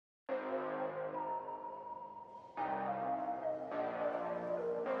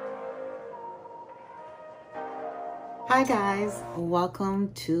Hi guys,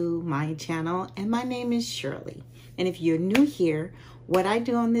 welcome to my channel, and my name is Shirley. And if you're new here, what I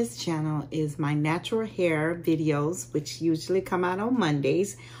do on this channel is my natural hair videos, which usually come out on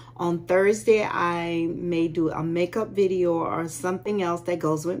Mondays. On Thursday, I may do a makeup video or something else that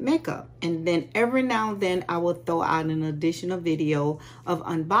goes with makeup. And then every now and then I will throw out an additional video of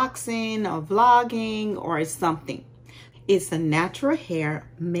unboxing or vlogging or something. It's a natural hair,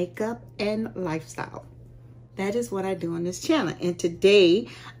 makeup, and lifestyle. That is what I do on this channel. And today,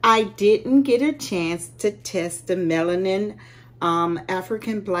 I didn't get a chance to test the Melanin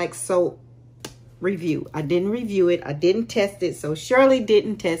African Black Soap review. I didn't review it. I didn't test it. So Shirley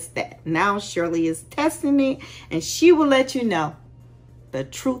didn't test that. Now Shirley is testing it, and she will let you know the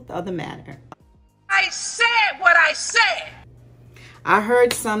truth of the matter. I said what I said. I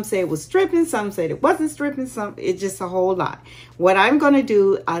heard some say it was stripping, some said it wasn't stripping, some it's just a whole lot. What I'm going to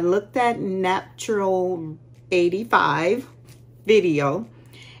do, I looked at Natural 85 video,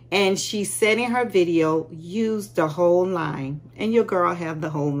 and she said in her video, use the whole line, and your girl have the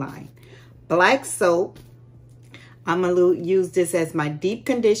whole line. Black soap, I'm going to use this as my deep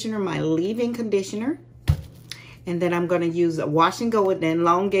conditioner, my leave-in conditioner, and then I'm going to use a wash and go with the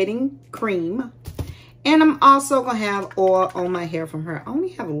elongating cream. And I'm also going to have oil on my hair from her. I only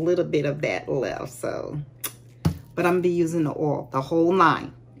have a little bit of that left, so. But I'm going to be using the oil, the whole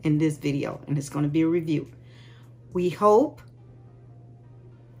line in this video. And it's going to be a review. We hope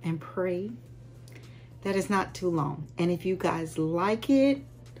and pray that it's not too long. And if you guys like it,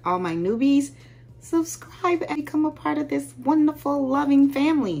 all my newbies, subscribe and become a part of this wonderful, loving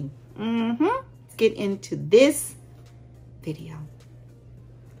family. Let's get into this video.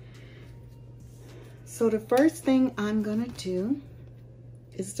 So the first thing I'm gonna do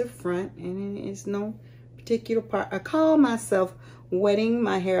is the front, and it's no particular part. I call myself wetting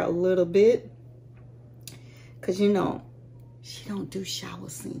my hair a little bit, because you know, she don't do shower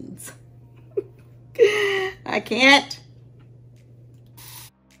scenes. I can't.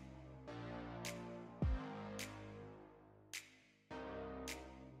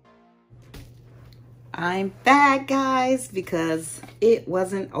 I'm back, guys, because it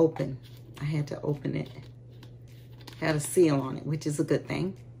wasn't open. I had to open it. Had a seal on it, which is a good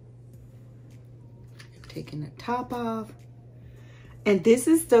thing. Taking the top off. And this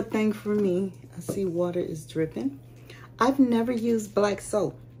is the thing for me. I see water is dripping. I've never used black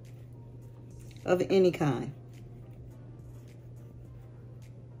soap of any kind.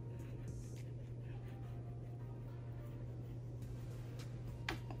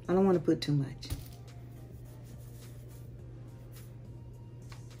 I don't want to put too much.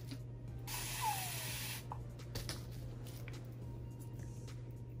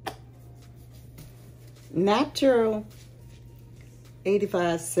 Natural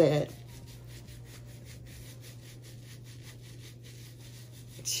 85 said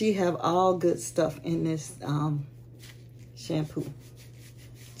she have all good stuff in this shampoo,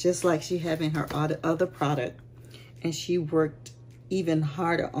 just like she have in her other product. And she worked even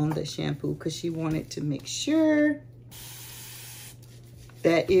harder on the shampoo because she wanted to make sure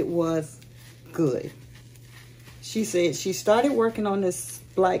that it was good. She said she started working on this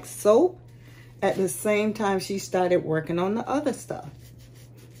black soap at the same time she started working on the other stuff.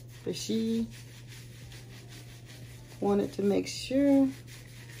 But she wanted to make sure.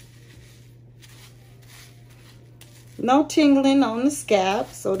 No tingling on the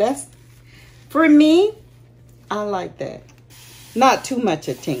scalp. So that's, for me, I like that. Not too much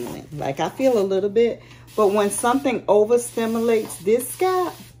of tingling. Like, I feel a little bit. But when something overstimulates this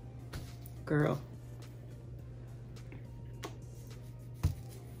scalp, girl,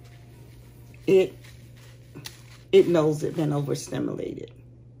 it knows it's been overstimulated.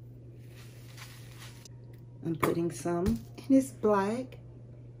 I'm putting some, and it's black,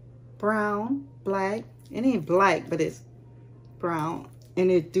 brown, black. It ain't black, but it's brown.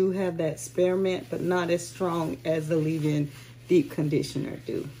 And it do have that spearmint, but not as strong as the leave-in deep conditioner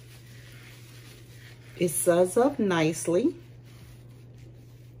do. It suds up nicely.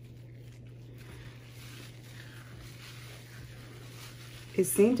 It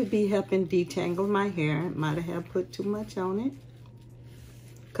seemed to be helping detangle my hair. Might have put too much on it,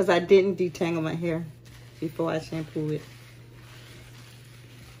 because I didn't detangle my hair before I shampooed it.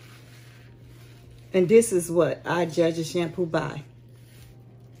 And this is what I judge a shampoo by.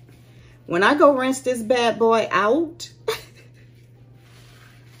 When I go rinse this bad boy out,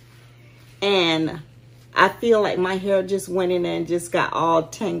 and I feel like my hair just went in there and just got all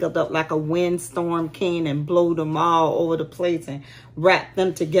tangled up like a windstorm came and blew them all over the place and wrapped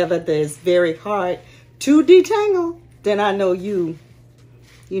them together. That it's very hard to detangle. Then I know you're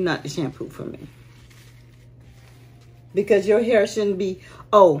not the shampoo for me. because your hair shouldn't be,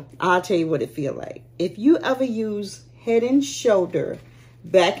 oh, I'll tell you what it feel like. If you ever use Head and Shoulder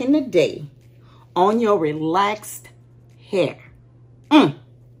back in the day on your relaxed hair,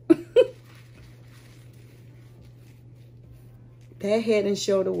 that Head and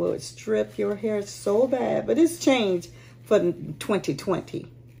Shoulder will strip your hair so bad. But it's changed for 2020.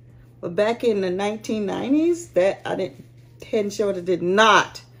 But back in the 1990s, Head and Shoulder did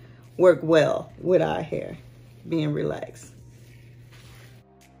not work well with our hair being relaxed.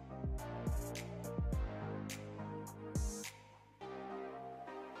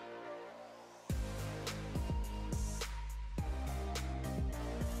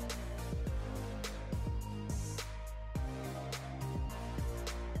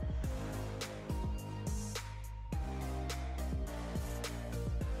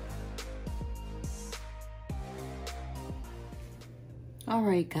 All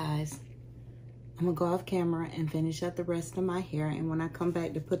right, guys, I'm gonna go off camera and finish up the rest of my hair. And when I come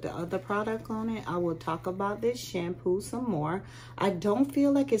back to put the other product on it, I will talk about this shampoo some more. I don't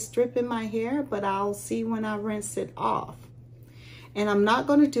feel like it's stripping my hair, but I'll see when I rinse it off. And I'm not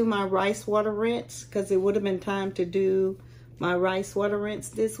gonna do my rice water rinse because it would have been time to do my rice water rinse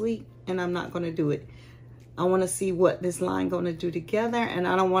this week, and I'm not gonna do it. I wanna see what this line gonna do together, and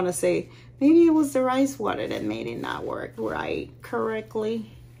I don't wanna say, maybe it was the rice water that made it not work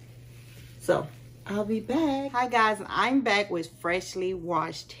correctly. So I'll be back. Hi guys, I'm back with freshly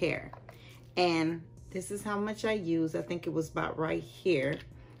washed hair. And this is how much I use. I think it was about right here.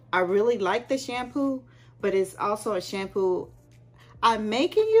 I really like the shampoo, but it's also a shampoo I may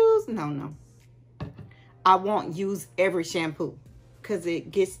can use. No. I won't use every shampoo because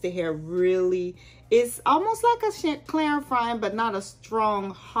it gets the hair really, it's almost like a clarifying, but not a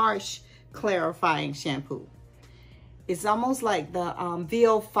strong, harsh clarifying shampoo. It's almost like the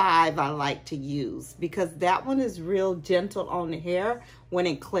VO5 I like to use because that one is real gentle on the hair when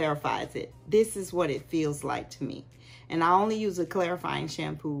it clarifies it. This is what it feels like to me. And I only use a clarifying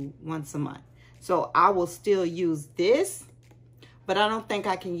shampoo once a month. So I will still use this, but I don't think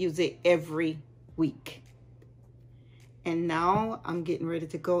I can use it every week. And now I'm getting ready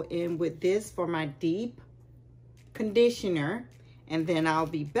to go in with this for my deep conditioner. And then I'll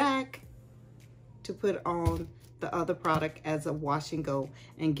be back to put on the other product as a wash and go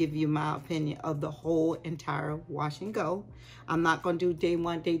and give you my opinion of the whole entire wash and go. I'm not going to do day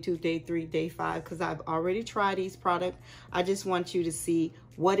 1, day 2, day 3, day 5 because I've already tried these products. I just want you to see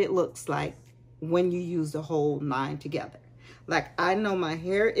what it looks like when you use the whole 9 together. Like, I know my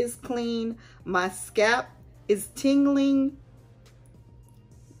hair is clean, my scalp is tingling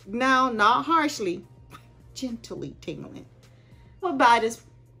now, not harshly, gently tingling. I'll buy this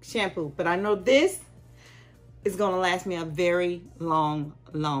shampoo, but I know this is going to last me a very long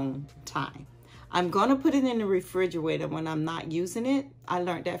time. I'm going to put it in the refrigerator when I'm not using it. I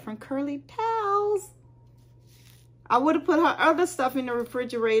learned that from Curly Towels. I would have put her other stuff in the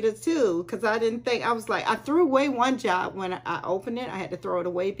refrigerator too because I didn't think, I was like, I threw away one job when I opened it. I had to throw it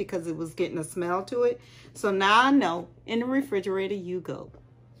away because it was getting a smell to it. So now I know, in the refrigerator you go.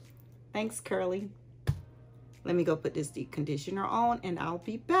 Thanks, Curly. Let me go put this deep conditioner on and I'll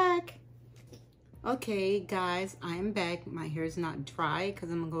be back. Okay, guys, I'm back. My hair is not dry because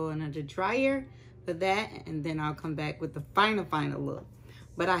I'm going to go under the dryer for that. And then I'll come back with the final look.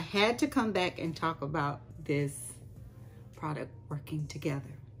 But I had to come back and talk about this product working together.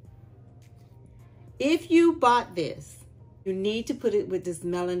 If you bought this, you need to put it with this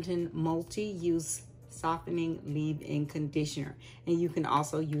Melanin multi-use softening leave-in conditioner. And you can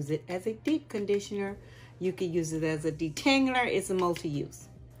also use it as a deep conditioner. You can use it as a detangler. It's a multi-use.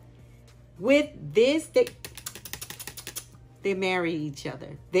 With this, they marry each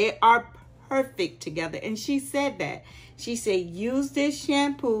other. They are perfect together. And she said that. She said, use this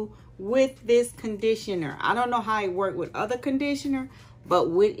shampoo with this conditioner. I don't know how it worked with other conditioner,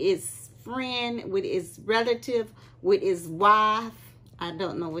 but with its friend, with its relative, with its wife, I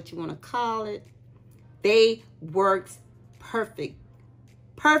don't know what you want to call it. They works perfectly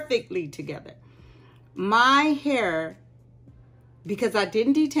together. My hair, because I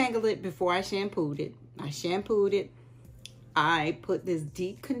didn't detangle it before I shampooed it. I shampooed it. I put this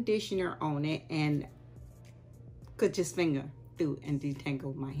deep conditioner on it and could just finger through and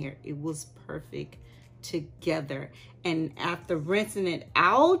detangle my hair. It was perfect together. And after rinsing it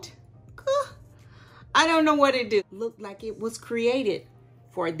out, I don't know what it did. Looked like it was created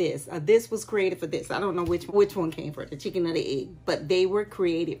for this. This was created for this. I don't know which one came first, the chicken or the egg, but they were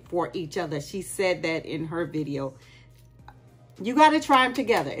created for each other. She said that in her video. You got to try them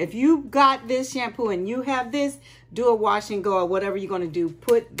together. If you got this shampoo and you have this, do a wash and go or whatever you're going to do.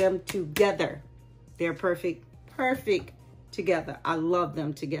 Put them together. They're perfect perfect together. I love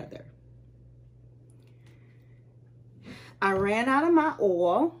them together. I ran out of my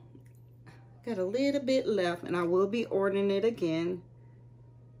oil. Got a little bit left, and I will be ordering it again.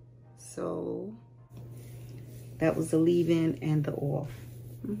 So that was the leave-in and the oil.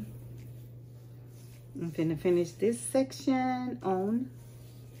 I'm finna finish this section on.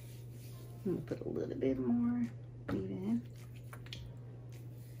 I'm gonna put a little bit more leave-in.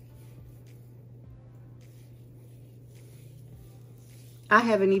 I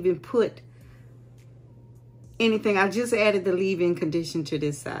haven't even put anything. I just added the leave-in condition to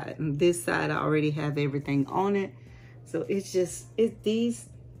this side. And this side I already have everything on it. So it's just, these.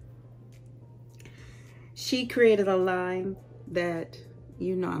 She created a line that,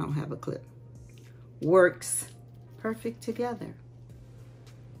 you know, I don't have a clip. Works perfect together.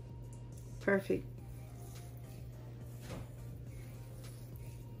 Perfect.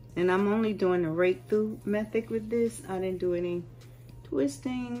 And I'm only doing the rake through method with this. I didn't do any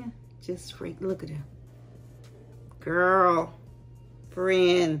twisting. Just rake. Look at her. Girl.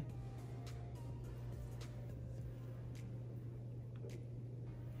 Friend.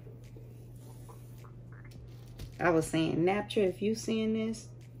 I was saying, Naptra, if you seeing this,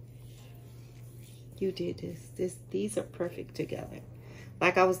 you did this. These are perfect together.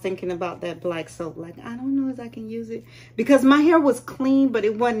 Like, I was thinking about that black soap. Like, I don't know if I can use it. Because my hair was clean, but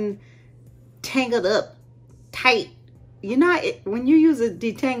it wasn't tangled up tight. You know, when you use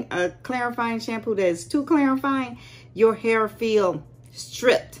a clarifying shampoo that is too clarifying, your hair feel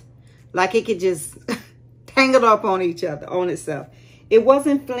stripped. Like it could just tangle up on each other, on itself. It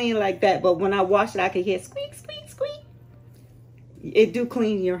wasn't clean like that, but when I washed it, I could hear squeak, squeak, squeak. It do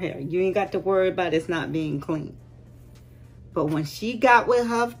clean your hair. You ain't got to worry about it's not being clean. But when she got with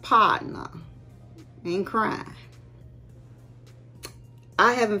her partner and crying,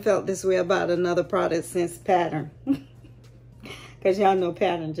 I haven't felt this way about another product since Pattern. Because y'all know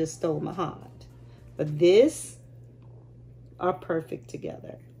Pattern just stole my heart. But this are perfect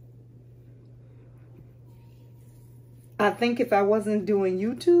together. I think if I wasn't doing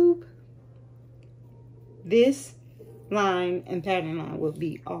YouTube, this line and Pattern line would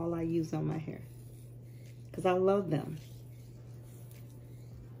be all I use on my hair. Because I love them.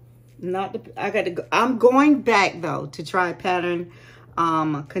 I'm going back though to try Pattern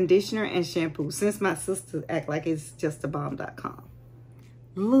conditioner and shampoo since my sister act like it's just a bomb.com.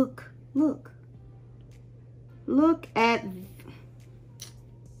 Look at, I'm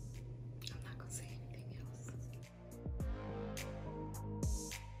not gonna say anything else.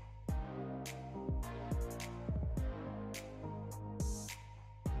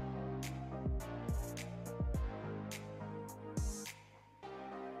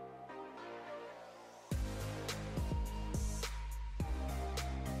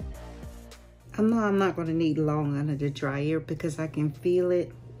 I'm not going to need long under the dryer because I can feel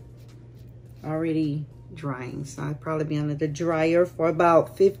it already drying. So I'll probably be under the dryer for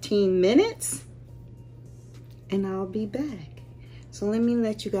about 15 minutes and I'll be back. So let me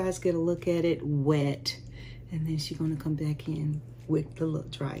let you guys get a look at it wet, and then she's going to come back in with the look,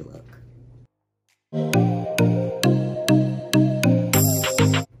 dry look.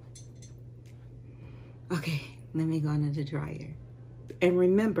 Okay, let me go under the dryer. And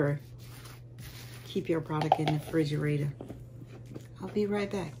remember, keep your product in the refrigerator. I'll be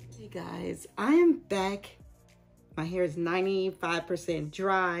right back. Hey guys, I am back. My hair is 95%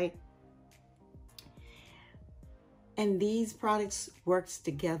 dry. And these products works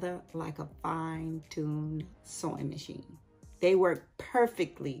together like a fine-tuned sewing machine. They work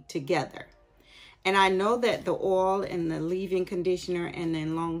perfectly together. And I know that the oil and the leave-in conditioner and the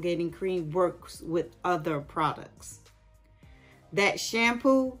elongating cream works with other products. That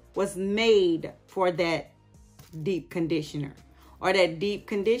shampoo was made for that deep conditioner, or that deep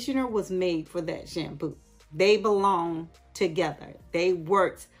conditioner was made for that shampoo. They belong together. They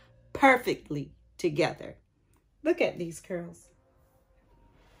worked perfectly together. Look at these curls.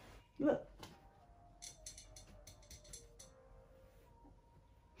 Look.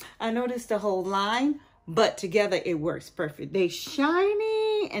 I noticed the whole line, but together it works perfect. They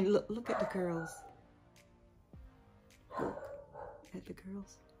shiny, and look at the curls. Look at the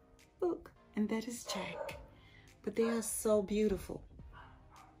curls. Look, and that is Jack. But they are so beautiful.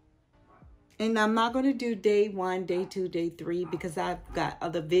 And I'm not going to do day 1, day 2, day 3 because I've got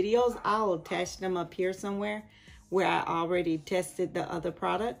other videos. I'll attach them up here somewhere where I already tested the other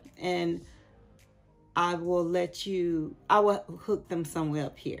product, and I will hook them somewhere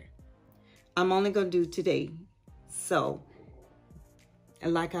up here. I'm only going to do today. So,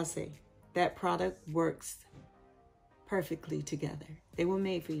 and like I say, that product works perfectly together. They were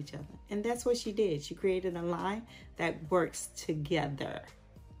made for each other. And that's what she did. She created a line that works together.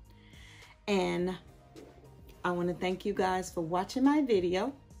 And I want to thank you guys for watching my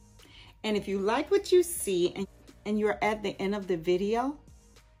video. And if you like what you see and you're at the end of the video,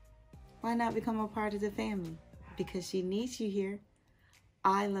 why not become a part of the family? Because she needs you here.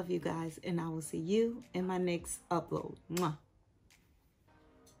 I love you guys, and I will see you in my next upload. Mwah.